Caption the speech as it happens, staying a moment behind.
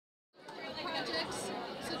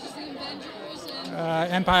Avengers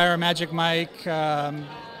and Empire, Magic Mike,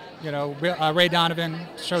 you know, Ray Donovan,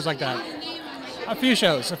 shows like that. A few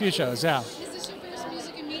shows, yeah. is this your first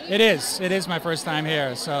music and media? It is my first time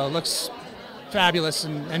here, so it looks fabulous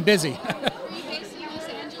and busy. Are you based in Los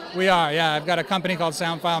Angeles? We are, yeah. I've got a company called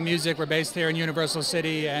Soundfile Music. We're based here in Universal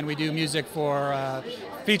City, and we do music for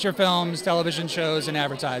feature films, television shows, and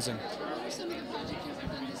advertising. What are some of the projects you've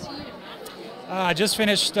done this year? I just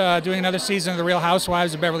finished doing another season of The Real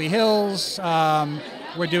Housewives of Beverly Hills.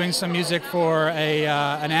 We're doing some music for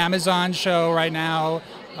an Amazon show right now,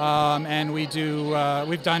 and we've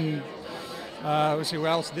done, let's see, what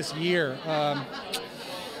else this year? An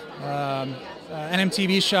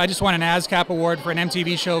MTV show. I just won an ASCAP award for an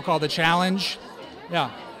MTV show called The Challenge. Yeah.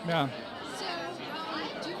 So,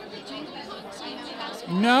 do you ever drink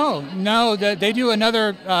the No. They do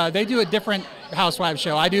they do a different Housewives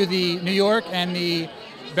show. I do the New York and the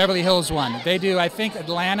Beverly Hills one. They do, I think,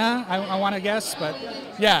 Atlanta. I want to guess, but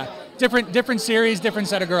yeah, different series, different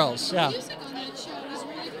set of girls. Yeah. The music on that show was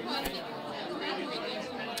really quite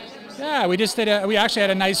groundbreaking. Yeah, we actually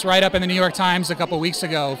had a nice write-up in the New York Times a couple weeks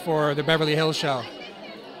ago for the Beverly Hills show. Well,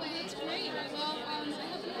 that's great.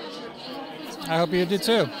 Well, I hope you did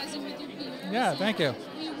too. Supervising with your peers. Yeah, thank you. Were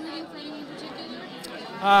you rooting for anyone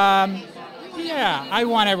in particular? Yeah, I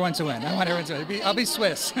want everyone to win. I'll be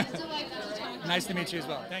Swiss. Delightful to talk to you. Nice to meet you as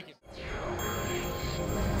well. Thank you.